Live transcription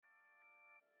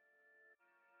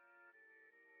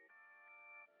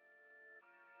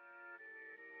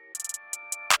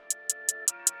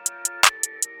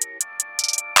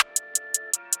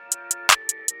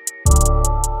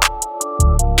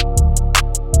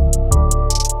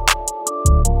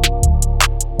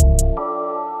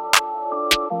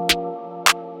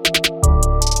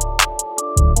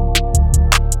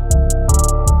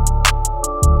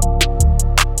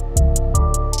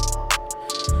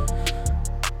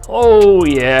Oh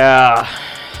yeah.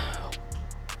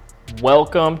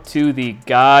 Welcome to the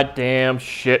goddamn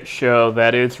shit show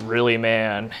that is Really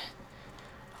Man.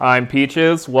 I'm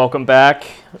Peaches, welcome back.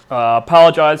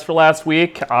 Apologize for last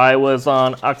week. I was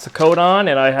on Oxycodone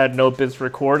and I had no business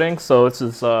recording, so this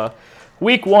is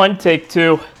week 1, take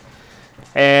 2.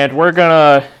 And we're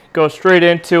gonna go straight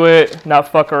into it, not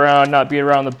fuck around, not beat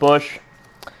around the bush.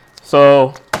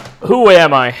 So, who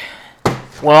am I?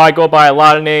 Well, I go by a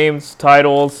lot of names,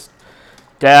 titles,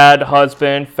 dad,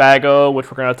 husband, faggo, which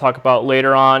we're going to talk about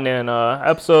later on in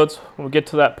episodes when we get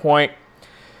to that point.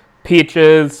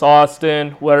 Peaches,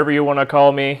 Austin, whatever you want to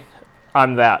call me,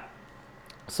 I'm that.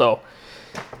 So,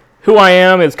 who I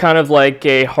am is kind of like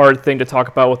a hard thing to talk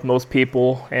about with most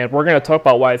people, and we're going to talk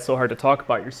about why it's so hard to talk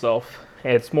about yourself.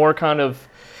 And it's more kind of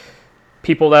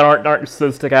people that aren't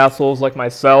narcissistic assholes like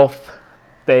myself.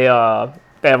 They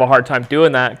have a hard time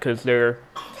doing that because their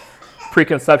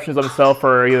preconceptions of themselves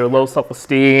are either low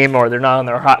self-esteem or they're not on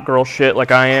their hot girl shit like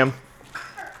I am.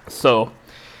 So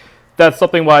that's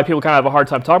something why people kind of have a hard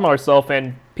time talking about themselves,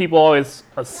 and people always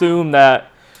assume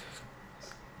that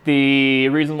the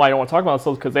reason why I don't want to talk about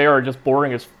themselves is because they are just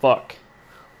boring as fuck.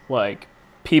 Like,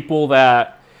 people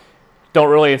that don't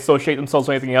really associate themselves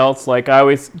with anything else. Like, I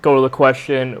always go to the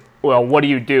question, well, what do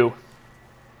you do?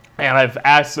 And I've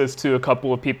asked this to a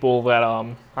couple of people that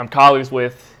I'm colleagues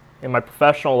with in my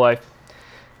professional life.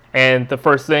 And the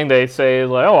first thing they say is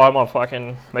like, oh, I'm a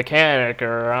fucking mechanic,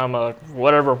 or I'm a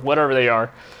whatever they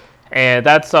are. And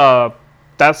that's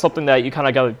something that you kind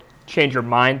of got to change your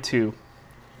mind to,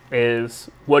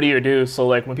 is what do you do? So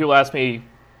like when people ask me,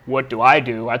 what do? I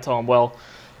tell them, well,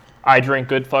 I drink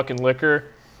good fucking liquor.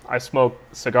 I smoke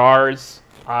cigars.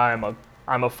 I'm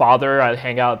a father. I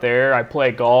hang out there. I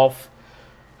play golf.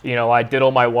 You know, I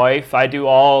diddle my wife. I do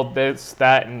all this,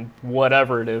 that, and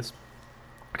whatever it is.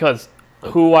 Because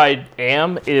who I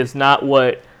am is not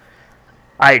what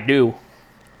I do.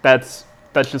 That's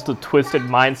just a twisted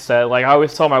mindset. Like, I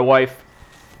always tell my wife,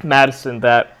 Madison,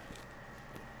 that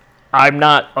I'm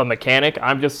not a mechanic.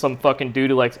 I'm just some fucking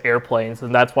dude who likes airplanes.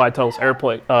 And that's why I tell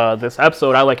this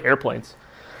episode I like airplanes.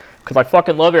 Because I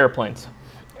fucking love airplanes.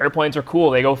 Airplanes are cool.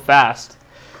 They go fast.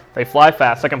 They fly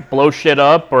fast. They can blow shit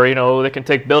up, or, you know, they can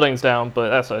take buildings down, but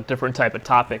that's a different type of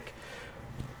topic.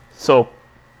 So,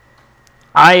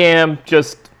 I am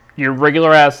just your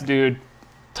regular ass dude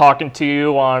talking to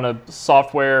you on a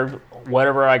software,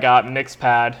 whatever I got,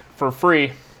 Mixpad, for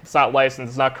free. It's not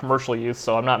licensed, it's not commercial use,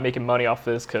 so I'm not making money off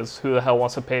this, because who the hell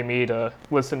wants to pay me to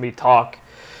listen to me talk?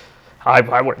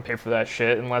 I wouldn't pay for that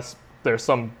shit unless there's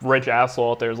some rich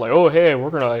asshole out there who's like, oh, hey, we're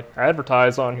going to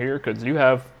advertise on here because you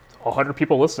have 100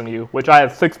 people listen to you, which I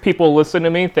have 6 people listen to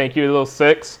me. Thank you to those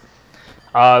 6.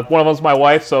 One of them's my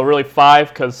wife, so really 5,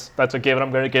 because that's a given.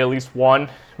 I'm going to get at least 1,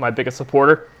 my biggest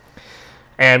supporter.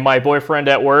 And my boyfriend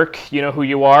at work, you know who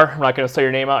you are. I'm not going to say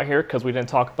your name out here because we didn't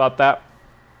talk about that.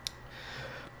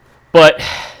 But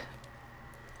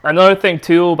another thing,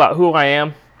 too, about who I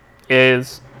am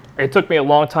is it took me a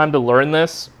long time to learn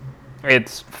this.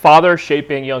 It's father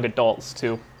shaping young adults,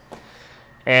 too.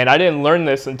 And I didn't learn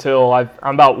this until I'm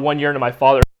about 1 year into my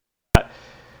father.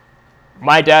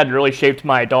 My dad really shaped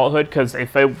my adulthood, because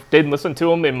if I didn't listen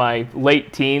to him in my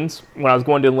late teens, when I was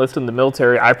going to enlist in the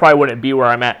military, I probably wouldn't be where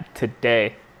I'm at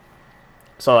today.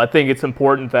 So I think it's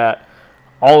important that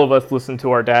all of us listen to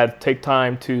our dads, take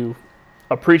time to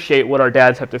appreciate what our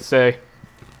dads have to say,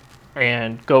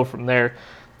 and go from there.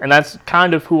 And that's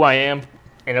kind of who I am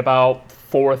in about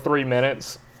 4 or 3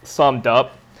 minutes, summed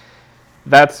up.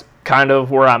 That's kind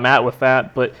of where I'm at with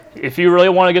that. But if you really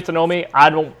want to get to know me,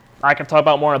 I can talk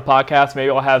about more on the podcast.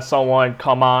 Maybe I'll have someone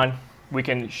come on. We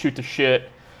can shoot the shit.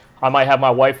 I might have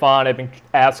my wife on. I've been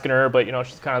asking her, but, you know,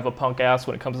 she's kind of a punk ass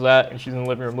when it comes to that, and she's in the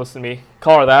living room listening to me.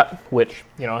 Call her that, which,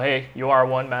 you know, hey, you are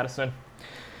one, Madison.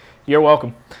 You're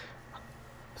welcome.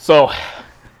 So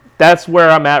that's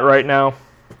where I'm at right now.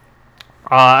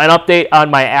 An update on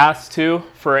my ass, too,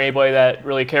 for anybody that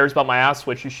really cares about my ass,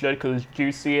 which you should, because it's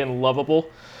juicy and lovable.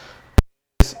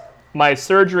 My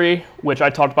surgery, which I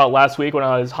talked about last week when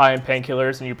I was high in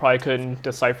painkillers, and you probably couldn't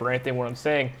decipher anything what I'm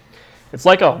saying. It's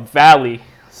like a valley.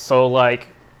 So, like,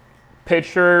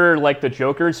 picture, like, the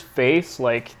Joker's face,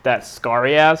 like, that scar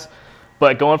he has,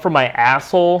 but going from my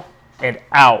asshole and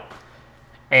out.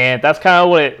 And that's kind of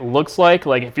what it looks like.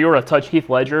 Like, if you were to touch Heath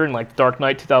Ledger in, like, Dark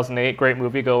Knight 2008, great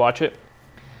movie, go watch it,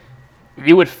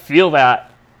 you would feel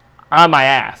that on my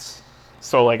ass.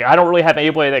 So, like, I don't really have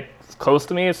anybody that close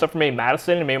to me, except for maybe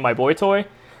Madison and maybe my boy toy,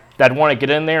 that'd want to get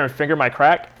in there and finger my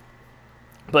crack.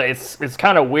 But it's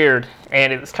kind of weird,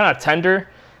 and it's kind of tender.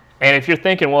 And if you're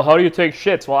thinking, well, how do you take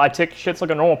shits? Well, I take shits like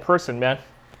a normal person, man.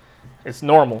 It's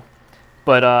normal.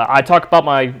 But I talk about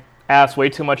my ass way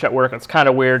too much at work. It's kind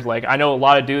of weird. Like, I know a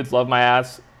lot of dudes love my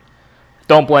ass.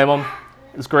 Don't blame them.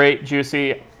 It's great,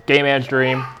 juicy, gay man's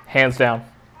dream, hands down.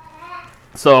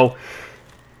 So,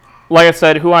 like I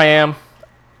said, who I am,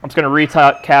 I'm just going to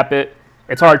recap it.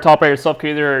 It's hard to talk about yourself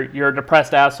because either you're a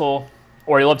depressed asshole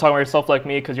or you love talking about yourself like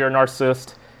me because you're a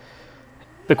narcissist.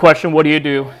 The question, what do you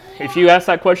do? If you ask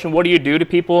that question, what do you do to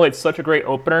people, it's such a great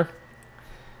opener.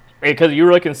 Because you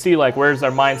really can see, like, where's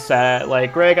their mindset at.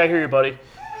 Like, Greg, I hear you, buddy.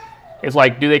 It's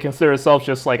like, do they consider themselves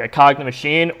just like a cognitive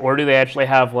machine, or do they actually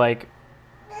have, like,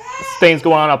 things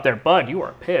going on up there? Bud, you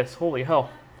are pissed. Holy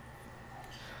hell.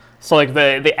 So, like,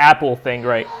 the Apple thing,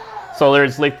 right? So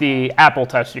there's, like, the Apple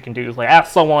test you can do. Like,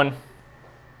 ask someone,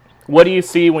 what do you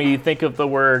see when you think of the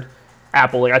word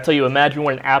apple? Like, I tell you, imagine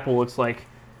what an apple looks like.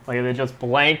 Like, is it just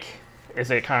blank?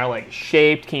 Is it kind of, like,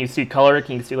 shaped? Can you see color?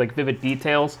 Can you see, like, vivid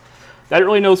details? That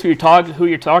really knows who you're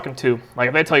talking to. Like,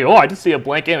 if they tell you, oh, I just see a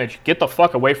blank image, get the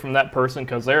fuck away from that person,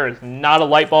 because there is not a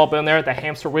light bulb in there. The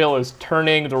hamster wheel is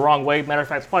turning the wrong way. Matter of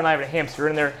fact, it's probably not even a hamster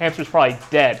in there. Hamster's probably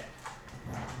dead.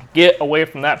 Get away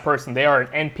from that person. They are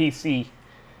an NPC.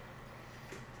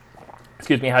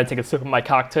 Excuse me, I had to take a sip of my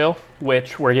cocktail,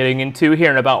 which we're getting into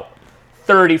here in about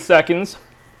 30 seconds.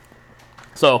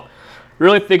 So,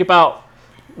 really think about,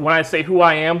 when I say who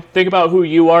I am, think about who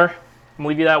you are. I'm going to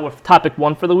leave you that with topic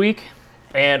 1 for the week.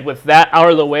 And with that out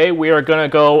of the way, we are going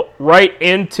to go right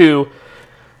into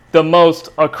the most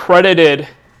accredited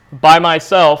by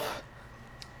myself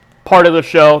part of the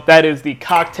show. That is the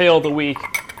cocktail of the week.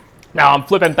 Now, I'm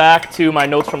flipping back to my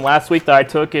notes from last week that I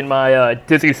took in my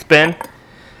Dizzy Spin.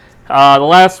 The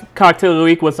last cocktail of the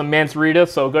week was a Manzarita,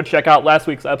 so go check out last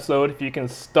week's episode if you can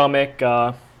stomach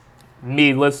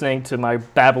me listening to my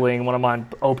babbling when I'm on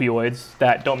opioids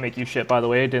that don't make you shit, by the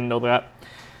way. I didn't know that.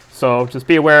 So just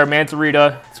be aware,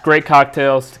 Manzarita, it's a great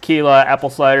cocktail. It's tequila, apple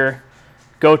cider.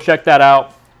 Go check that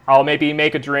out. I'll maybe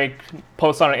make a drink,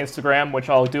 post on Instagram, which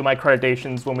I'll do my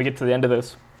accreditations when we get to the end of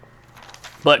this.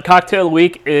 But cocktail of the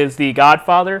week is The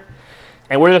Godfather.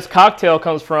 And where this cocktail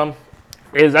comes from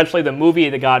is actually the movie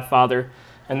The Godfather.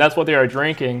 And that's what they are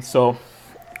drinking. So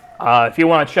if you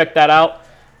want to check that out,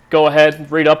 go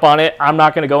ahead, read up on it. I'm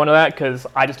not going to go into that because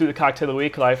I just do the cocktail of the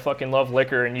week because I fucking love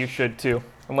liquor and you should too.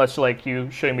 Unless like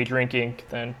you shouldn't be drinking,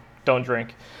 then don't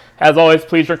drink. As always,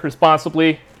 please drink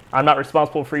responsibly. I'm not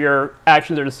responsible for your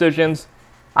actions or decisions.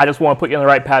 I just want to put you on the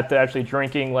right path to actually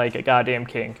drinking like a goddamn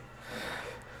king.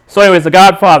 So anyways, The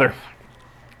Godfather.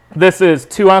 This is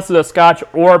 2 ounces of scotch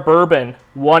or bourbon,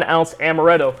 1 ounce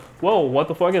amaretto. Whoa, what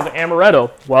the fuck is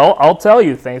amaretto? Well, I'll tell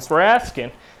you. Thanks for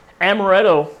asking.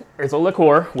 Amaretto is a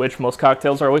liqueur, which most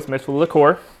cocktails are always mixed with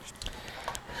liqueur.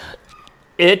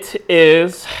 It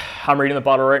is, I'm reading the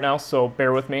bottle right now, so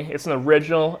bear with me. It's an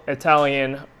original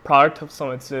Italian product,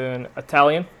 so it's in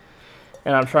Italian.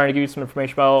 And I'm trying to give you some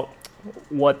information about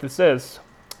what this is.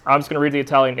 I'm just going to read the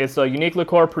Italian. It's a unique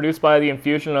liqueur produced by the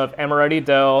infusion of Amaretti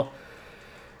del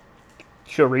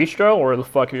Chorizo, or the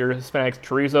fuck your Hispanic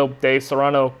Chorizo de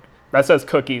Serrano. That says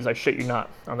cookies, I shit you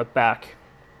not, on the back.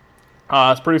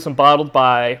 It's produced and bottled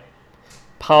by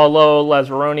Paolo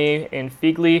Lazzaroni in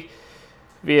Figli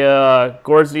via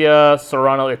Gorzia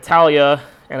Serrano Italia,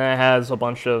 and it has a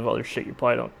bunch of other shit you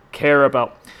probably don't care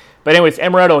about. But anyways,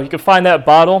 Amaretto, you can find that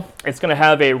bottle. It's going to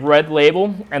have a red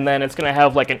label, and then it's going to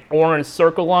have like an orange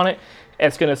circle on it.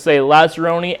 It's going to say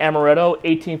Lazzaroni Amaretto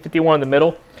 1851 in the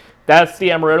middle. That's the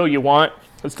Amaretto you want.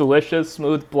 It's delicious,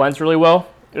 smooth, blends really well.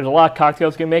 There's a lot of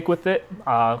cocktails you can make with it.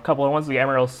 A couple of ones, the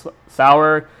Amaretto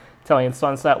Sour, Italian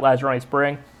Sunset, Lazzaroni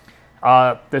Spring.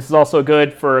 This is also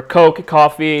good for Coke,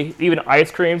 coffee, even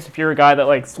ice creams. If you're a guy that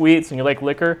likes sweets and you like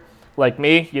liquor, like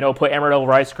me, put Amaretto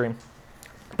over ice cream.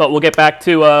 But we'll get back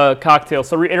to cocktails.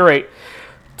 So reiterate,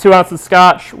 2 ounces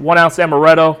scotch, 1 ounce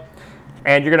Amaretto,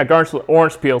 and you're going to garnish with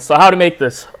orange peel. So how to make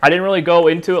this? I didn't really go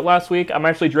into it last week. I'm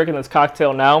actually drinking this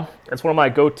cocktail now. It's one of my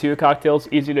go-to cocktails,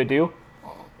 easy to do.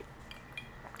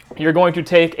 You're going to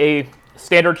take a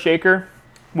standard shaker,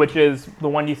 which is the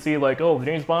one you see like, the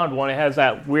James Bond one. It has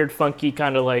that weird, funky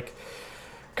kind of looks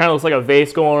like a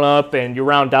vase going up, and you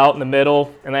round out in the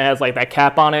middle, and it has like that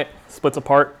cap on it, splits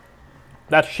apart.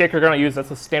 That's the shaker you're going to use. That's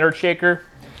a standard shaker.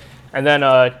 And then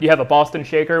you have a Boston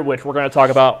shaker, which we're going to talk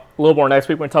about a little more next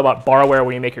week. We're going to talk about barware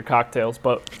when you make your cocktails.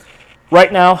 But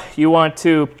right now, you want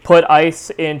to put ice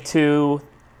into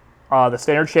the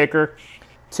standard shaker,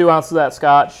 2 ounces of that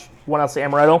scotch, 1 ounce of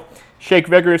Amaretto. Shake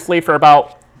vigorously for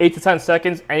about 8 to 10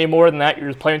 seconds. Any more than that, you're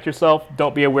just playing with yourself.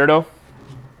 Don't be a weirdo.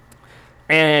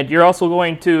 And you're also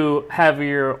going to have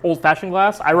your old-fashioned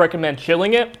glass. I recommend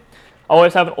chilling it.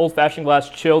 Always have an old-fashioned glass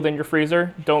chilled in your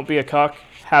freezer. Don't be a cuck.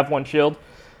 Have one chilled.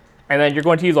 And then you're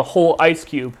going to use a whole ice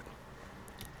cube.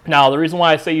 Now, the reason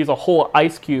why I say use a whole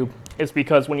ice cube is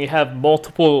because when you have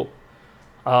multiple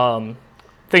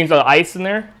things of ice in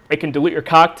there, it can dilute your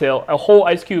cocktail. A whole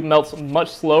ice cube melts much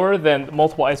slower than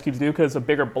multiple ice cubes do because it's a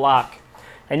bigger block.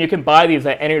 And you can buy these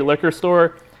at any liquor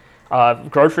store,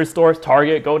 grocery stores,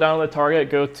 Target. Go down to the Target,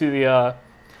 go to the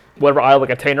whatever aisle, the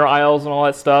container aisles and all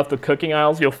that stuff, the cooking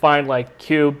aisles. You'll find like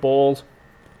cube bowls.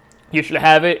 You should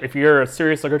have it. If you're a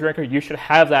serious liquor drinker, you should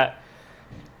have that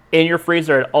in your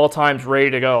freezer at all times, ready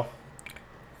to go.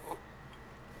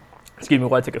 Excuse me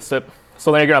while I take a sip.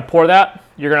 So then you're going to pour that.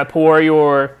 You're going to pour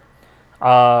your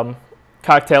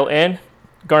cocktail in,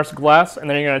 garnish the glass, and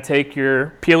then you're going to take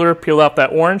your peeler, peel out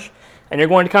that orange, and you're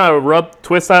going to kind of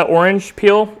twist that orange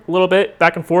peel a little bit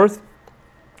back and forth.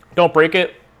 Don't break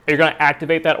it. You're going to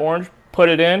activate that orange, put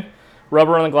it in, rub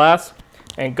it on the glass,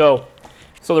 and go.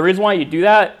 So the reason why you do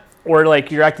that, or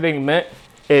like you're activating mint,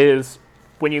 is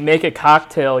when you make a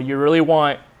cocktail, you really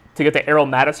want to get the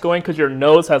aromatics going because your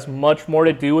nose has much more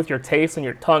to do with your taste than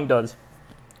your tongue does.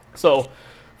 So,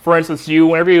 for instance,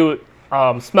 whenever you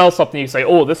smell something, you say,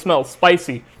 oh, this smells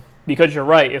spicy. Because you're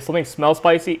right, if something smells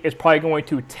spicy, it's probably going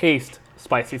to taste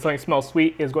spicy. If something smells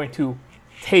sweet, it's going to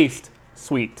taste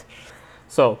sweet.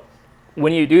 So,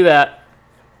 when you do that,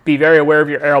 be very aware of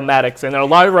your aromatics. And there are a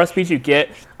lot of recipes you get.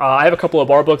 I have a couple of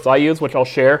bar books I use, which I'll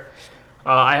share.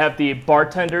 I have the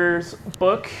Bartender's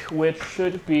book, which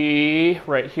should be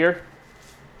right here.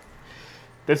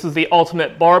 This is the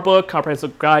Ultimate Bar Book,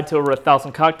 Comprehensive Guide to Over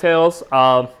 1,000 Cocktails.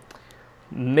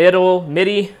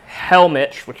 Mitty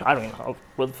Helmich, which I don't know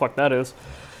what the fuck that is.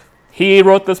 He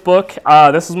wrote this book.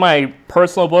 This is my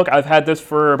personal book. I've had this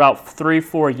for about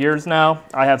 3-4 years now.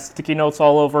 I have sticky notes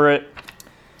all over it.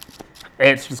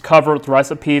 It's just covered with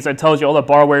recipes. It tells you all the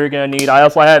barware you're going to need. I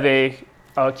also have a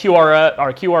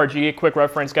QRG, quick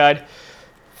reference guide,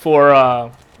 for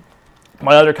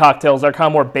my other cocktails. They're kind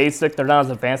of more basic. They're not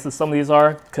as advanced as some of these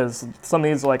are, because some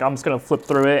of these, like, I'm just going to flip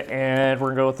through it, and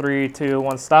we're going to go 3, 2,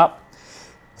 1, stop.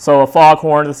 So a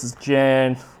foghorn, this is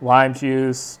gin, lime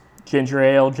juice, ginger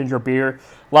ale, ginger beer.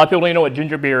 A lot of people don't even know what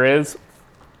ginger beer is.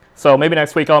 So maybe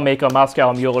next week I'll make a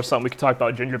Moscow Mule or something. We can talk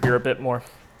about ginger beer a bit more.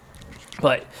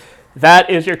 But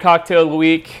that is your cocktail of the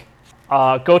week.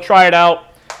 Go try it out.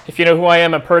 If you know who I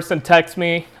am in person, text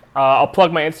me. I'll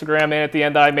plug my Instagram in at the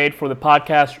end that I made for the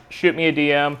podcast. Shoot me a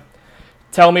DM.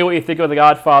 Tell me what you think of The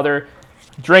Godfather.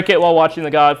 Drink it while watching The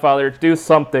Godfather. Do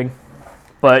something.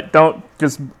 But don't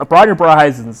just broaden your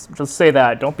horizons. Just say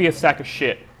that. Don't be a sack of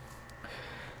shit.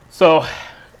 So,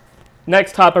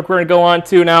 next topic we're going to go on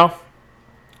to now,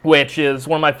 which is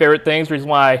one of my favorite things. The reason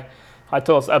why I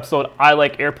told this episode I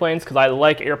like airplanes, because I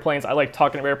like airplanes. I like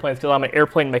talking about airplanes because I'm an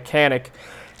airplane mechanic.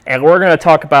 And we're going to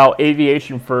talk about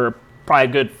aviation for probably a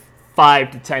good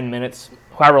 5 to 10 minutes,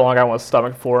 however long I want to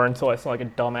stomach for, until I sound like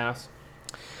a dumbass.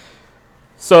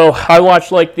 So I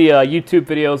watch like the YouTube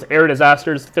videos, air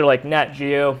disasters. They're like Nat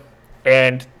Geo,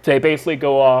 and they basically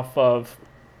go off of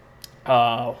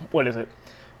how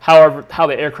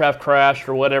the aircraft crashed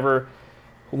or whatever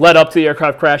led up to the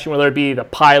aircraft crashing, whether it be the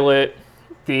pilot,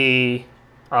 the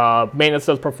maintenance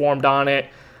that's performed on it,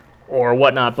 or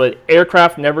whatnot. But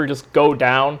aircraft never just go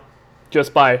down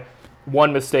just by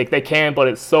one mistake. They can, but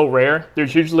it's so rare.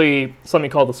 There's usually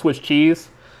something called the Swiss cheese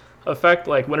effect.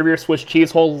 Like whenever your Swiss cheese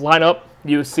holes line up,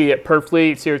 you see it perfectly,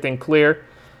 you see everything clear.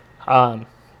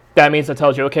 That means it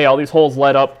tells you, okay, all these holes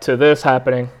led up to this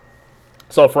happening.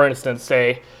 So for instance,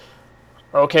 say,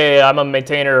 okay, I'm a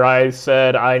maintainer. I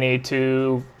said I need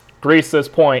to grease this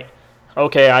point.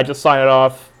 Okay, I just sign it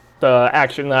off, the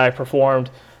action that I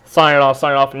performed, sign it off,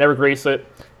 and never grease it.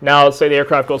 Now let's say the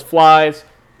aircraft flies,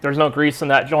 there's no grease in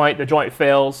that joint, the joint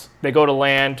fails, they go to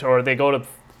land, or they go to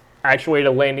actuate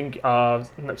a landing, a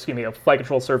flight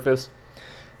control surface.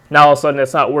 Now all of a sudden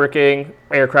it's not working,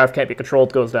 aircraft can't be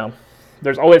controlled, goes down.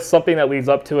 There's always something that leads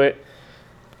up to it.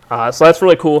 So that's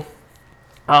really cool.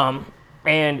 And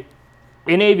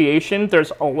in aviation,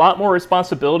 there's a lot more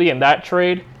responsibility in that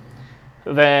trade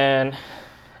than,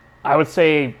 I would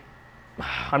say,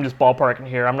 I'm just ballparking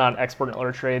here, I'm not an expert in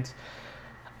other trades.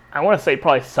 I want to say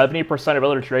probably 70% of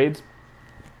other trades,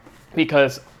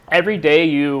 because every day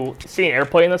you see an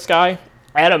airplane in the sky,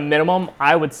 at a minimum,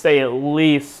 I would say at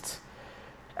least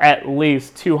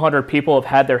 200 people have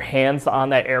had their hands on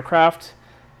that aircraft,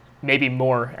 maybe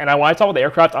more. And when I talk about the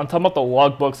aircraft, I'm talking about the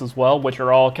logbooks as well, which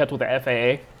are all kept with the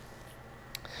FAA.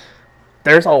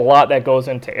 There's a lot that goes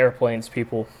into airplanes,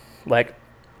 people. Like,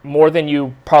 more than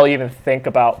you probably even think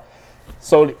about.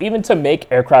 So even to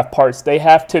make aircraft parts, they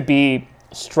have to be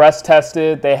stress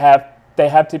tested. They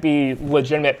have to be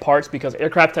legitimate parts, because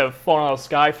aircraft have fallen out of the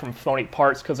sky from phony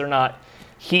parts because they're not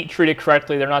heat treated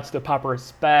correctly. They're not to the proper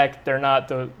spec. They're not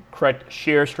the correct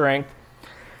shear strength.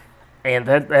 And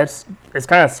it's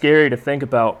kind of scary to think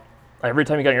about every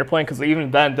time you got an airplane, because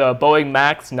even then, the Boeing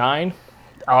MAX 9,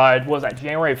 was that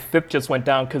January 5th just went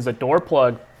down because the door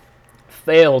plug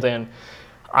failed. And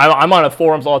I'm on the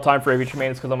forums all the time for aviation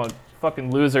maintenance because I'm a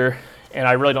fucking loser and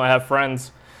I really don't have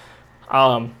friends.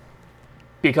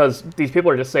 Because these people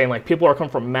are just saying, like, people are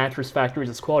coming from mattress factories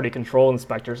as quality control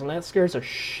inspectors, and that scares the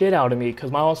shit out of me,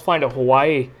 because my mom was flying to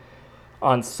Hawaii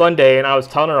on Sunday, and I was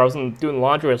telling her I was doing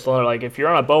laundry, and telling her, like, if you're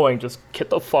on a Boeing, just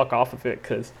get the fuck off of it,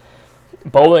 because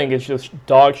Boeing is just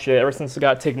dog shit. Ever since it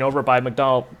got taken over by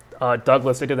McDonnell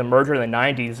Douglas, they did the merger in the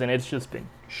 90s, and it's just been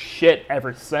shit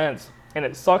ever since. And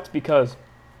it sucks because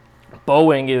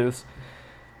Boeing is,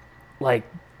 like,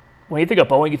 when you think of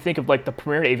Boeing, you think of, like, the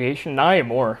premier aviation, not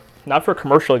anymore. Not for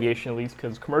commercial aviation, at least,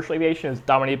 because commercial aviation is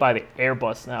dominated by the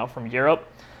Airbus now from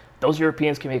Europe. Those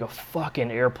Europeans can make a fucking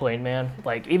airplane, man.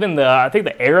 Like, even I think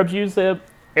the Arabs use the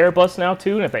Airbus now,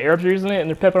 too, and if the Arabs are using it and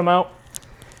they're pimping them out,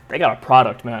 they got a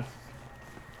product, man.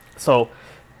 So,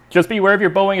 just be aware of your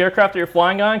Boeing aircraft that you're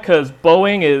flying on, because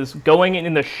Boeing is going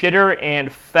in the shitter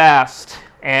and fast,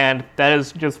 and that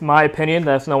is just my opinion.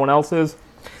 That's no one else's.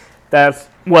 That's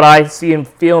what I see and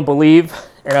feel and believe.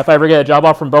 And if I ever get a job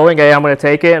offer from Boeing, hey, I'm going to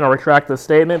take it and I'll retract the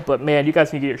statement. But man, you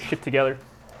guys need to get your shit together,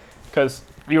 because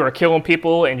you are killing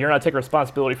people and you're not taking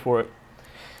responsibility for it.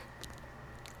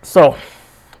 So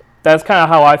that's kind of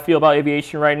how I feel about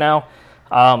aviation right now.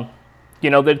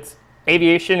 That's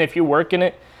aviation, if you work in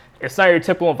it, it's not your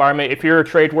typical environment. If you're a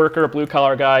trade worker, a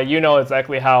blue-collar guy, you know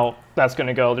exactly how that's going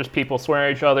to go. There's people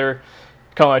swearing at each other,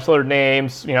 calling each other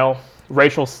names,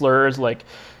 racial slurs. Like,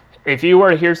 if you were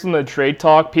to hear some of the trade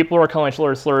talk, people are calling each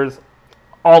other slurs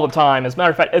all the time. As a matter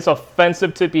of fact, it's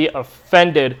offensive to be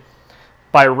offended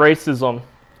by racism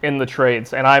in the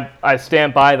trades, and I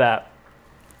stand by that.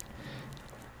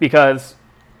 Because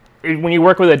when you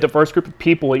work with a diverse group of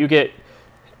people, you get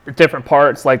different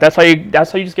parts. Like, that's how you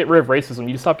just get rid of racism.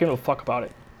 You just stop giving a fuck about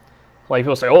it. Like,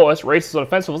 people say, oh, that's racist and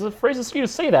offensive. Well, it's racist for you to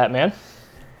say that, man.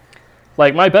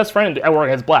 Like, my best friend at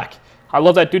work is black. I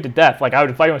love that dude to death. Like, I would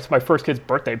invite him to my first kid's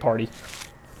birthday party.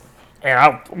 And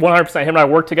 100% him and I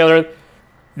worked together.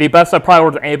 The best I've probably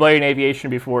worked with anybody in aviation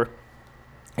before.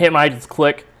 Him and I just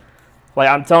click. Like,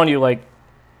 I'm telling you, like,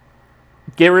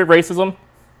 get rid of racism.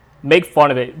 Make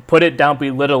fun of it. Put it down.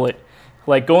 Belittle it.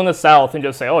 Like, go in the South and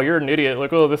just say, oh, you're an idiot.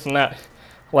 Like, oh, this and that.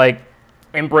 Like,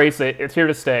 embrace it. It's here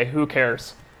to stay. Who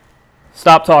cares?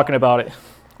 Stop talking about it.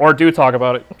 Or do talk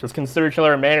about it. Just consider each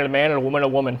other a man and a man and a woman a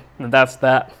woman. And that's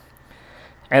that.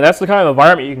 And that's the kind of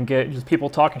environment you can get, just people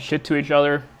talking shit to each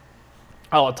other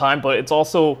all the time. But it's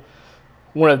also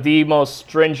one of the most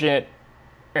stringent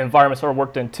environments I've ever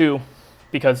worked in, too,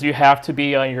 because you have to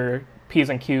be on your P's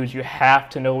and Q's. You have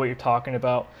to know what you're talking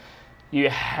about. You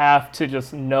have to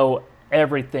just know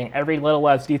everything, every little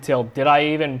last detail. Did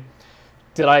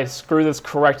I screw this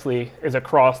correctly? Is it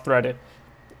cross-threaded?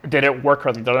 Did it work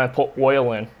correctly? Did I put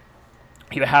oil in?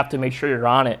 You have to make sure you're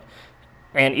on it.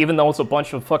 And even though it's a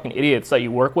bunch of fucking idiots that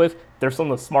you work with, they're some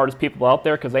of the smartest people out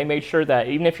there, because they made sure that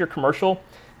even if you're commercial,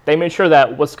 they made sure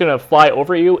that what's going to fly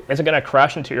over you isn't going to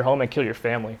crash into your home and kill your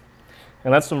family.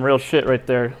 And that's some real shit right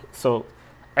there. So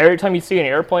every time you see an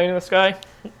airplane in the sky,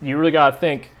 you really got to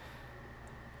think,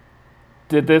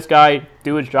 did this guy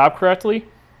do his job correctly?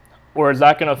 Or is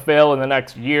that going to fail in the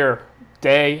next year,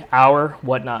 day, hour,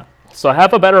 whatnot? So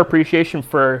have a better appreciation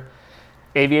for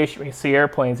aviation when you see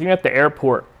airplanes, even at the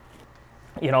airport.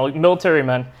 Military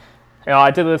men.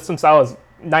 I did this since I was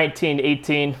 19,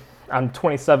 18. I'm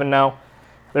 27 now.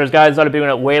 There's guys that have been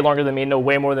doing it way longer than me, know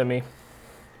way more than me.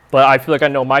 But I feel like I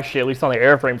know my shit, at least on the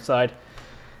airframe side.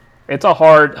 It's a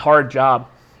hard job.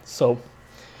 So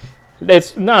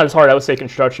it's not as hard, I would say,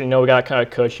 construction. We got kind of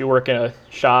cush. You work in a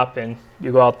shop and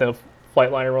you go out there,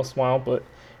 flight liner once in a while, but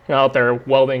you're out there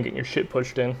welding, getting your shit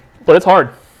pushed in. But it's hard.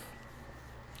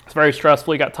 It's very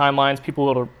stressful. You got timelines,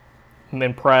 people to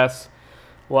impress,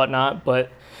 whatnot.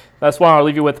 But that's what I'll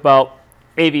leave you with about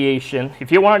aviation.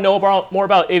 If you want to know more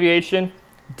about aviation,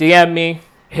 DM me,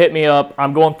 hit me up.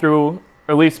 I'm going to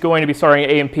be starting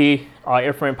A&P,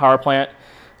 airframe power plant.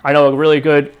 I know a really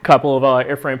good couple of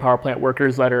airframe power plant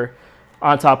workers that are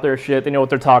on top of their shit. They know what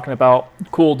they're talking about.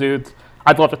 Cool dudes.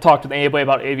 I'd love to talk to anybody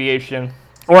about aviation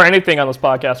or anything on this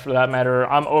podcast for that matter.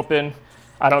 I'm open.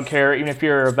 I don't care. Even if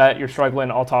you're a vet, you're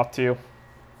struggling, I'll talk to you.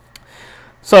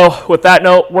 So with that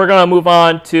note, we're going to move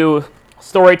on to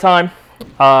story time.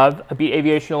 Beat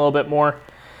aviation a little bit more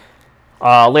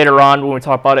later on when we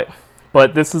talk about it.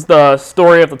 But this is the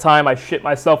story of the time I shit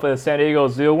myself at the San Diego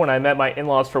Zoo when I met my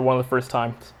in-laws for one of the first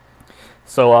times.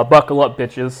 So buckle up,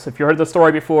 bitches. If you heard the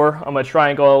story before, I'm going to try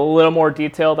and go a little more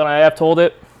detail than I have told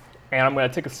it. And I'm going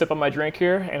to take a sip of my drink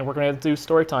here, and we're going to do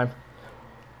story time.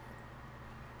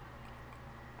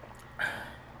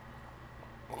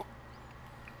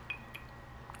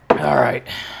 All right.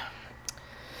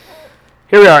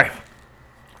 Here we are.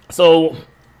 So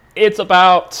it's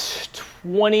about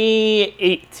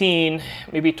 2018,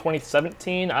 maybe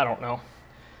 2017, I don't know.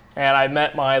 And I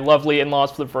met my lovely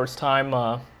in-laws for the first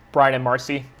time, Brian and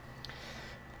Marcy.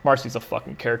 Marcy's a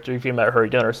fucking character. If you met her,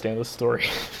 you don't understand this story.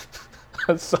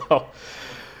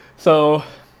 So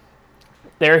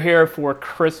they're here for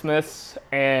Christmas,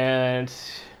 and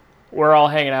we're all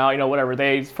hanging out, whatever.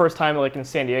 First time like in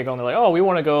San Diego, and they're like, oh, we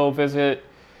want to go visit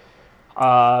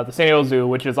the San Diego Zoo,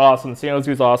 which is awesome. The San Diego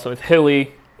Zoo is awesome. It's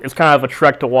hilly. It's kind of a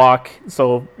trek to walk,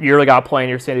 so you really got to plan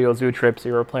your San Diego Zoo trip, so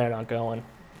you were planning on going.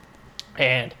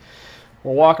 And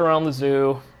we'll walk around the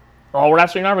zoo. Oh, we're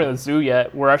actually not in the zoo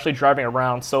yet. We're actually driving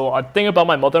around. So a thing about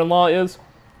my mother-in-law is,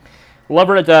 love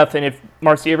her to death, and if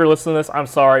Marcy ever listens to this, I'm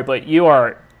sorry, but you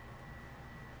are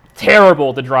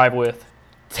terrible to drive with.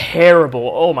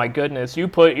 Terrible. Oh my goodness. You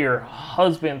put your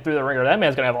husband through the ringer. That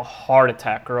man's going to have a heart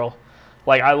attack, girl.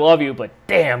 Like, I love you, but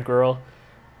damn, girl.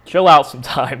 Chill out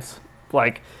sometimes.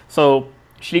 So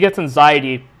she gets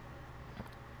anxiety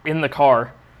in the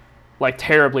car.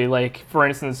 Terribly. For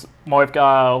instance, my wife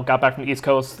got back from the East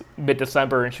Coast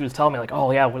mid-December, and she was telling me, oh,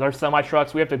 yeah, with our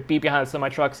semi-trucks, we have to be behind the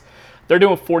semi-trucks. They're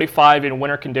doing 45 in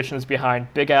winter conditions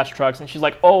behind big-ass trucks, and she's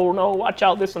like, oh, no, watch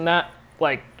out, this and that.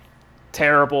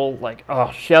 Terrible.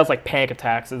 She has, panic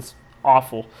attacks. It's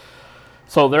awful.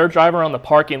 So they're driving around the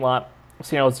parking lot of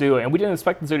San Diego Zoo, and we didn't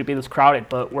expect the zoo to be this crowded,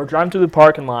 but we're driving through the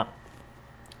parking lot.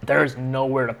 There's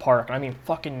nowhere to park. I mean,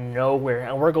 fucking nowhere.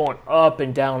 And we're going up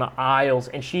and down the aisles,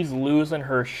 and she's losing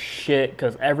her shit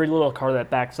because every little car that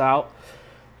backs out,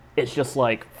 it's just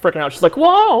freaking out. She's like,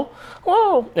 whoa,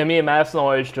 whoa. And me and Madison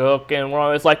always joke, and we're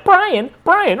always like, Brian,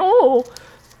 oh.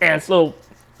 And so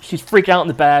she's freaking out in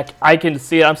the back. I can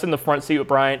see it. I'm sitting in the front seat with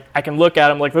Brian. I can look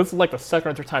at him this is the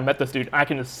second or third time I met this dude. I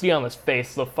can just see on his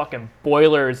face the fucking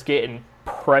boiler is getting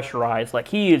pressurized.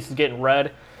 He is getting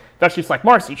red. That's just like,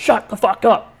 Marcy, shut the fuck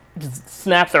up. Just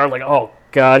snaps at her. I'm like, oh,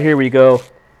 God, here we go.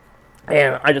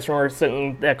 And I just remember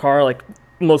sitting in that car,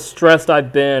 most stressed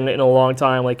I've been in a long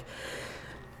time. Working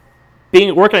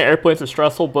at airplanes is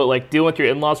stressful, but, dealing with your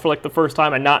in-laws for, the first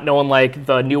time and not knowing,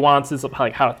 the nuances of, how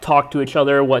to talk to each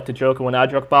other, what to joke and what not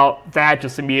to joke about, that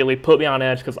just immediately put me on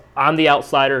edge because I'm the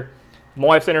outsider. My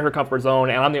wife's in her comfort zone,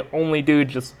 and I'm the only dude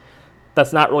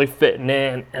that's not really fitting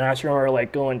in. And I just remember,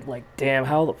 going, damn,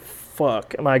 how the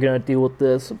fuck am I going to deal with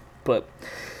this? But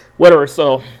whatever,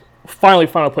 so finally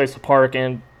found a place to park,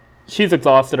 and she's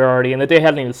exhausted already, and the day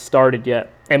hadn't even started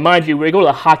yet. And mind you, we go to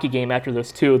the hockey game after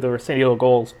this, too. There were San Diego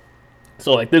goals.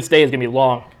 So, this day is going to be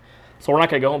long. So, we're not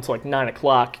going to go home until, 9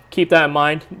 o'clock. Keep that in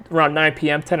mind. Around 9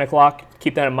 p.m., 10 o'clock.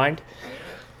 Keep that in mind.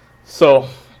 So,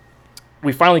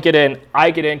 we finally get in.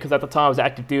 I get in because at the time I was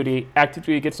active duty. Active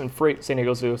duty gets in free at San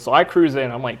Diego Zoo. So, I cruise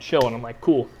in. I'm, chilling. I'm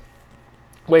cool.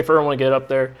 Wait for everyone to get up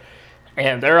there.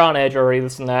 And they're on edge already,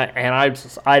 this and that. And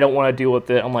I don't want to deal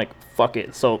with it. I'm like, fuck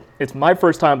it. So, it's my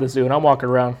first time at the zoo, and I'm walking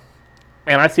around.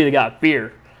 And I see they got beer.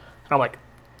 And I'm like,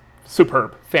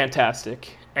 superb.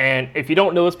 Fantastic. And if you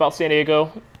don't know this about San Diego,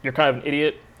 you're kind of an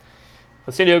idiot.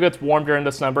 But San Diego gets warm during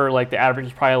December. The average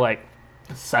is probably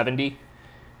 70.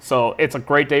 So it's a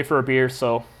great day for a beer.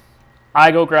 So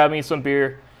I go grab me some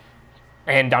beer,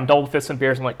 and I'm double fisting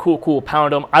beers. I'm like, cool,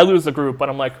 pound them. I lose the group, but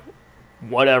I'm like,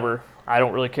 whatever. I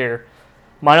don't really care.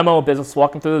 Mind my own business,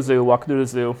 walking through the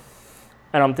zoo.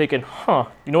 And I'm thinking,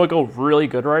 you know what go really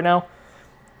good right now?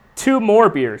 2 more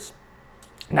beers.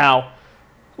 Now,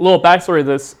 a little backstory of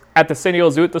this. At the San Diego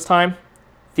Zoo at this time,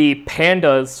 the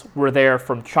pandas were there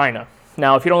from China.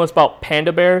 Now, if you don't know this about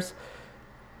panda bears,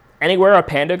 anywhere a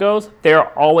panda goes,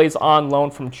 they're always on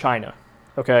loan from China,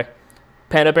 okay?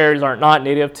 Panda bears are not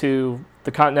native to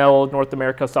the continental North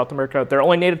America, South America. They're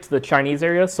only native to the Chinese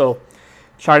area, so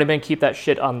Chinamen keep that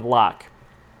shit on lock.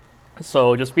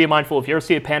 So just be mindful. If you ever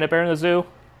see a panda bear in the zoo,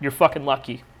 you're fucking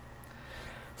lucky.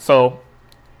 So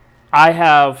I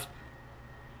have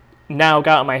now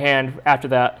got in my hand after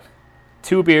that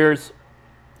 2 beers,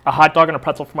 a hot dog and a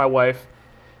pretzel for my wife,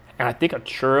 and I think a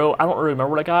churro. I don't really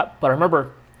remember what I got, but I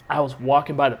remember I was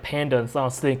walking by the panda and I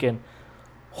was thinking,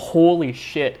 holy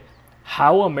shit,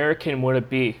 how American would it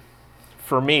be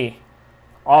for me,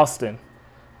 Austin,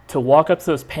 to walk up to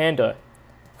this panda,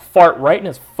 fart right in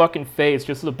his fucking face,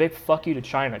 just as a big fuck you to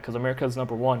China, because America is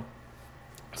number 1.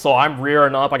 So I'm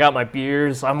rearing up. I got my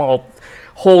beers. I'm all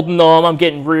holding them. I'm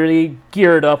getting really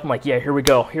geared up. I'm like, yeah, here we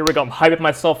go. Here we go. I'm hyping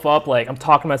myself up. Like, I'm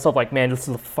talking to myself like, man, this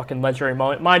is a fucking legendary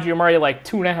moment. Mind you, I'm already like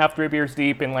 2.5, 3 beers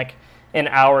deep in like an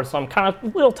hour. So I'm kind of a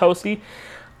little toasty.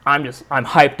 I'm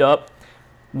hyped up.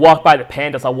 Walk by the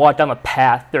pandas. I walk down the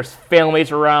path. There's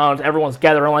families around. Everyone's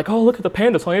gathered. I'm like, oh, look at the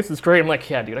pandas. Honey, this is great. I'm like,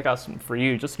 yeah, dude, I got something for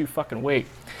you. Just you fucking wait.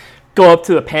 Go up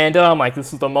to the panda. I'm like,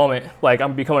 this is the moment. Like,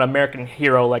 I'm becoming an American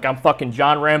hero. Like, I'm fucking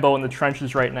John Rambo in the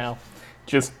trenches right now.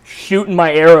 Just shooting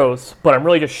my arrows, but I'm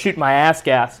really just shooting my ass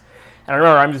gas. And I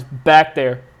remember I'm just back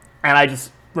there, and I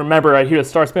just remember I hear the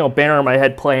Star Spangled Banner in my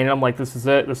head playing, and I'm like, this is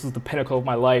it. This is the pinnacle of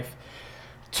my life.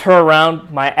 Turn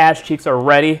around. My ass cheeks are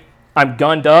ready. I'm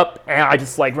gunned up, and I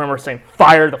just like remember saying,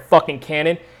 fire the fucking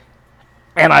cannon.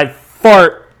 And I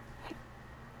fart,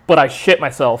 but I shit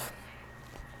myself.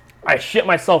 I shit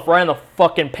myself right in the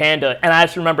fucking panda, and I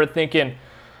just remember thinking,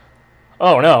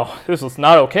 oh no, this is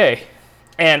not okay.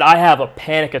 And I have a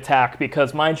panic attack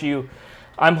because, mind you,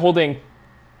 I'm holding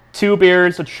 2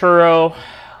 beers, a churro,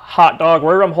 hot dog,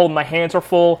 wherever I'm holding, my hands are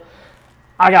full.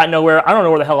 I got nowhere. I don't know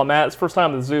where the hell I'm at. It's the first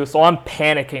time at the zoo, so I'm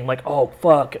panicking, like, oh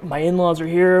fuck, my in-laws are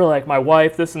here, like my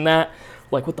wife, this and that.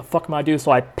 Like, what the fuck am I doing?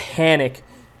 So I panic,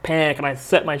 and I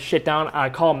set my shit down. I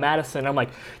call Madison. I'm like,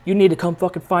 you need to come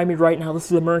fucking find me right now. This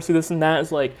is an emergency, this and that.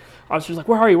 It's like, I was just like,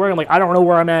 where are you? I'm like, I don't know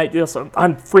where I'm at.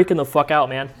 I'm freaking the fuck out,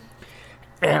 man.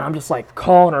 And I'm just like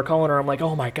calling her. I'm like,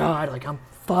 oh my God, like I'm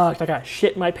fucked. I got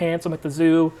shit in my pants. I'm at the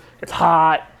zoo. It's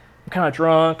hot. I'm kind of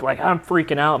drunk. Like, I'm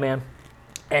freaking out, man.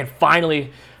 And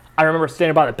finally, I remember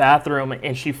standing by the bathroom,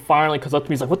 and she finally comes up to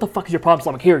me. She's like, what the fuck is your problem?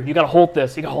 So I'm like, here, you gotta hold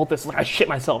this. Like, I shit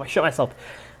myself.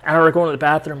 And I remember going to the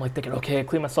bathroom, like thinking, okay,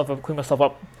 clean myself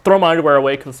up, throw my underwear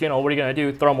away, because, you know, what are you going to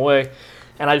do? Throw them away.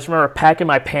 And I just remember packing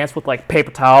my pants with, like, paper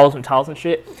towels and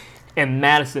shit. And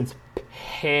Madison's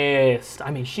pissed.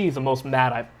 I mean, she's the most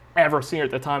mad I've ever seen her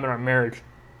at the time in our marriage.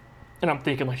 And I'm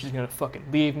thinking, like, she's going to fucking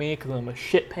leave me because I'm a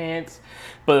shit pants.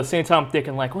 But at the same time, I'm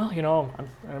thinking, like, well, you know, I'm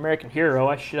an American hero.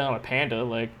 I shit on a panda.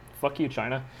 Like, fuck you,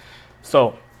 China.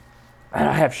 So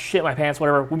I have shit in my pants,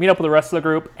 whatever. We meet up with the rest of the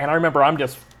group, and I remember I'm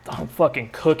fucking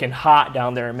cooking hot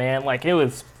down there, man. Like, it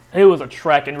was a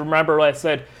trek. And remember what I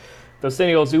said, the San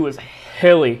Diego Zoo is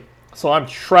hilly, so I'm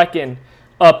trekking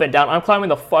up and down. I'm climbing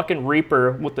the fucking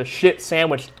Reaper with the shit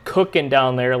sandwich cooking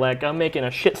down there. Like, I'm making a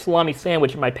shit salami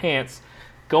sandwich in my pants,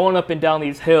 going up and down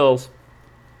these hills,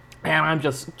 and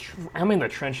I'm in the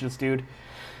trenches, dude.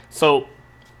 So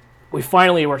we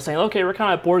finally were saying, okay, we're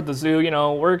kind of bored of the zoo, you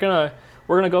know, we're gonna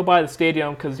go by the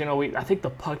stadium, because, you know, I think the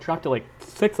puck dropped at like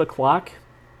 6 o'clock.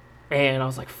 And I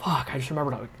was like, fuck, I just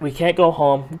remembered we can't go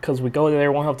home because we go there,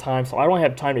 won't have time. So I don't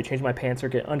have time to change my pants or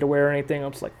get underwear or anything.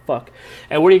 I'm just like, fuck.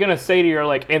 And what are you going to say to your,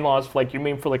 like, in-laws, like, you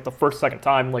mean for, like, the first, second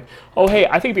time? Like, oh, hey,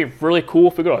 I think it'd be really cool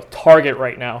if we go to Target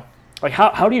right now. Like,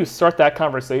 how do you start that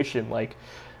conversation? Like,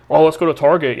 oh, let's go to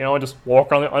Target, you know, and just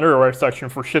walk around the underwear section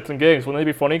for shits and gigs. Wouldn't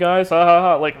they be funny, guys? Ha, ha,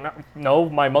 ha. Like, no,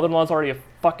 my mother-in-law's already a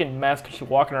fucking mess because she's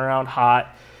walking around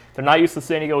hot. They're not used to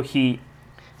San Diego heat.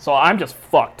 So I'm just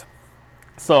fucked.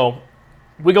 So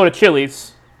we go to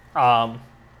Chili's by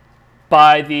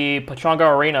the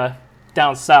Pechanga Arena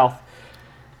down south.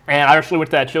 And I actually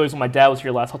went to that Chili's when my dad was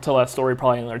here last. I'll tell that story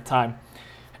probably another time.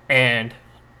 And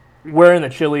we're in the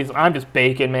Chili's. I'm just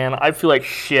baking, man. I feel like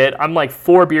shit. I'm like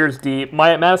 4 beers deep.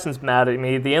 Madison's mad at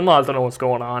me. The in-laws don't know what's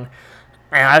going on.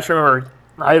 And I just remember,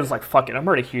 I was like, fuck it, I'm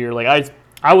already here. Like,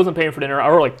 I wasn't paying for dinner. I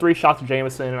ordered like 3 shots of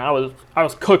Jameson, and I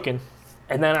was cooking.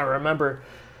 And then I remember,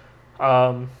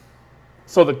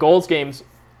 so the Gold's games,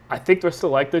 I think they're still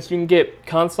like this. You can get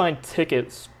consigned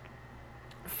tickets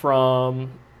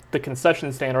from the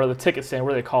concession stand or the ticket stand,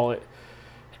 where they call it.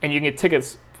 And you can get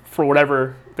tickets for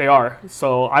whatever they are.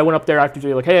 So I went up there after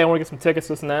like, hey, I want to get some tickets,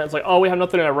 this and that. It's like, oh, we have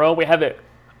nothing in a row. We have it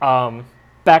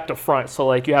back to front. So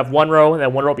like you have one row and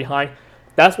then one row behind.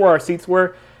 That's where our seats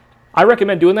were. I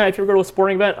recommend doing that if you ever go to a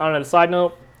sporting event. On a side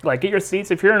note, like get your seats.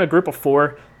 If you're in a group of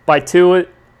 4, buy 2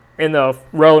 in the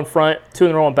row in front, 2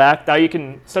 in the row in back. Now you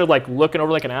can, instead of like looking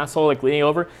over like an asshole, like leaning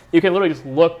over, you can literally just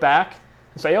look back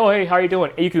and say, oh, hey, how are you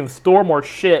doing? And you can store more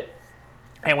shit.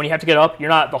 And when you have to get up, you're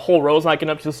not, the whole row's not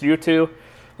getting up, just you two.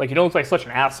 Like, you don't look like such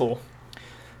an asshole.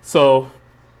 So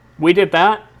we did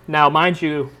that. Now, mind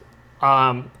you,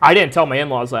 I didn't tell my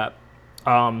in-laws that.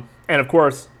 And of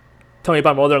course, tell me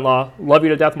about my mother-in-law. Love you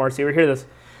to death, Marcy. We hear this.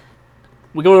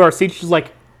 We go to our seats. She's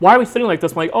like, why are we sitting like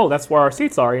this? I'm like, oh, that's where our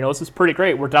seats are. You know, this is pretty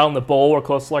great. We're down in the bowl. We're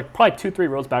close to like probably 2-3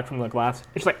 rows back from the glass. And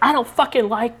she's like, I don't fucking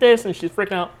like this. And she's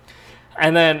freaking out.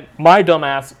 And then my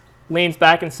dumbass leans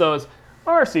back and says,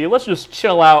 Marcy, let's just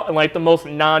chill out, and like the most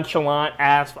nonchalant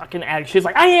ass fucking act. She's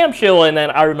like, I am chill. And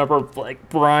then I remember like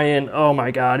Brian, oh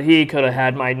my god, he could have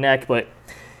had my neck, but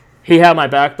he had my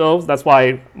back though. That's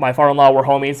why my father-in-law were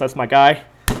homies. That's my guy.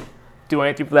 Do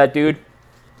anything for that dude.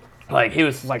 Like, he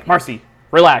was like, Marcy,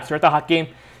 relax, you're at the hockey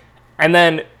game. And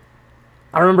then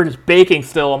I remember just baking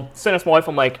still. I'm sitting with my wife,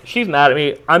 I'm like, she's mad at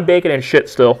me. I'm baking and shit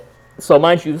still. So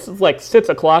mind you, this is like 6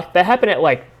 o'clock. That happened at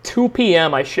like 2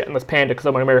 p.m. I shit in this panda because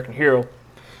I'm an American hero.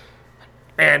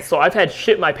 And so I've had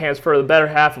shit in my pants for the better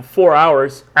half of 4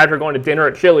 hours after going to dinner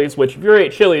at Chili's, which if you're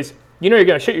at Chili's, you know you're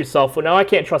going to shit yourself. But now I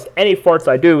can't trust any farts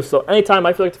I do. So anytime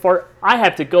I feel like to fart, I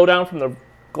have to go down from the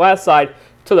glass side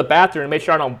to the bathroom and make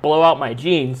sure I don't blow out my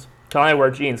jeans. Because I wear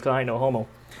jeans because I ain't no homo.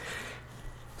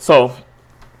 So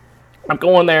I'm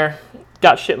going there,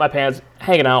 got shit in my pants,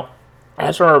 hanging out. I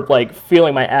just remember like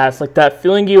feeling my ass. Like that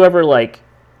feeling you ever like,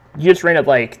 you just ran at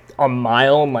like a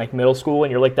mile in like middle school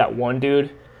and you're like that one dude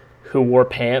who wore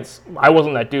pants. I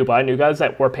wasn't that dude, but I knew guys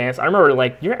that wore pants. I remember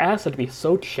like your ass had to be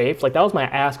so chafed. Like that was my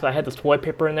ass because I had this toilet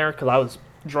paper in there because I was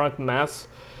drunk mess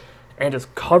and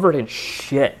just covered in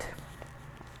shit.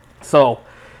 So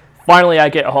finally I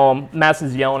get home.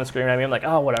 Madison's yelling and screaming at me. I'm like,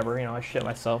 oh, whatever. You know, I shit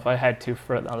myself. I had to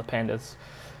for on the pandas.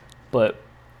 But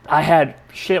I had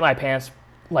shit in my pants,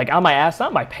 like on my ass,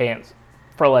 not my pants,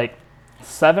 for like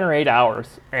 7 or 8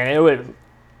 hours. And it was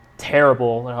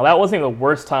terrible. Now, that wasn't even the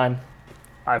worst time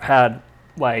I've had,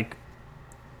 like,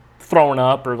 thrown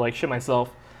up or, like, shit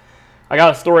myself. I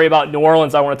got a story about New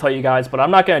Orleans I want to tell you guys, but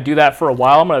I'm not going to do that for a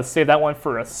while. I'm going to save that one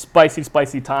for a spicy,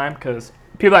 spicy time, because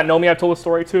people that know me, I've told the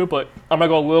story too, but I'm going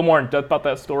to go a little more in depth about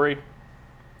that story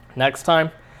next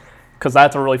time, because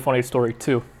that's a really funny story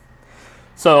too.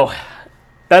 So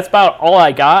that's about all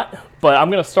I got, but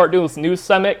I'm going to start doing this new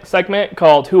segment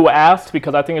called Who Asked,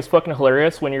 because I think it's fucking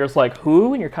hilarious when you're just like,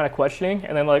 who? And you're kind of questioning,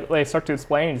 and then like they start to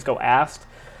explain and you just go, asked.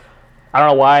 I don't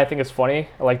know why, I think it's funny.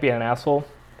 I like being an asshole.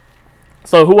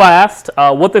 So Who I Asked,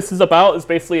 what this is about is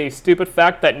basically a stupid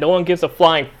fact that no one gives a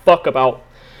flying fuck about.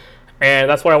 And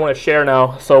that's what I want to share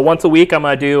now. So once a week, I'm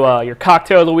going to do your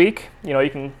cocktail of the week. You know, you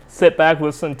can sit back,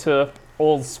 listen to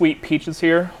old sweet Peaches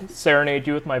here, serenade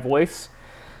you with my voice,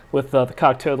 with the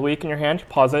cocktail of the week in your hand.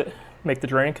 Pause it, make the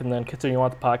drink, and then continue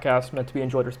on with the podcast, meant to be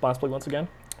enjoyed responsibly once again.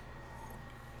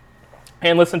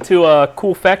 And listen to a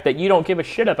cool fact that you don't give a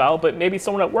shit about, but maybe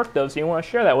someone at work does, and you want to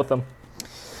share that with them.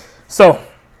 So,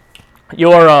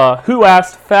 your Who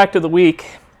Asked fact of the week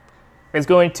is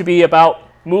going to be about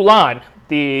Mulan,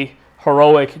 the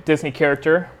heroic Disney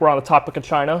character. We're on the topic of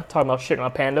China, talking about shitting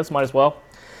on pandas, might as well.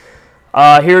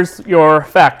 Here's your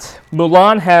fact.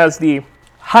 Mulan has the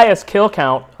highest kill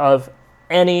count of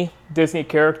any Disney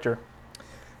character.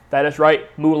 That is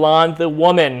right, Mulan the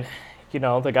woman. You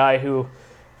know, the guy who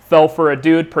fell for a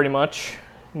dude, pretty much.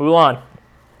 Mulan.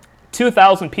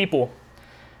 2,000 people.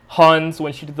 Huns,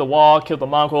 when she did the wall, killed the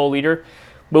Mongol leader.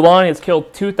 Mulan has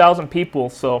killed 2,000 people,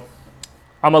 so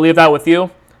I'm going to leave that with you.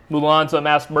 Mulan's a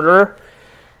mass murderer.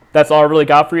 That's all I really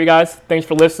got for you guys. Thanks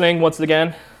for listening once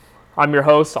again. I'm your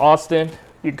host, Austin.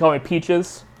 You can call me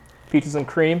Peaches. Peaches and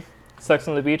Cream. Sex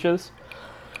on the Beaches.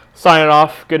 Signing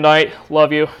off. Good night.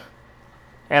 Love you.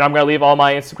 And I'm going to leave all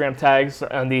my Instagram tags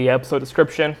in the episode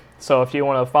description. So if you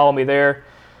want to follow me there,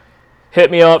 hit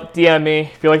me up, DM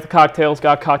me. If you like the cocktails,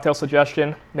 got a cocktail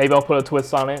suggestion, maybe I'll put a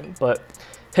twist on it. But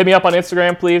hit me up on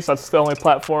Instagram, please. That's the only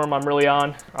platform I'm really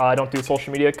on. I don't do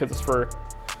social media because it's for,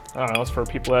 I don't know, it's for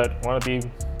people that want to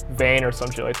be vain or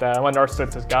some shit like that. I'm a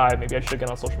narcissistic guy. Maybe I should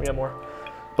get on social media more.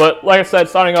 But like I said,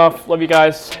 signing off. Love you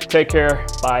guys. Take care.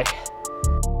 Bye.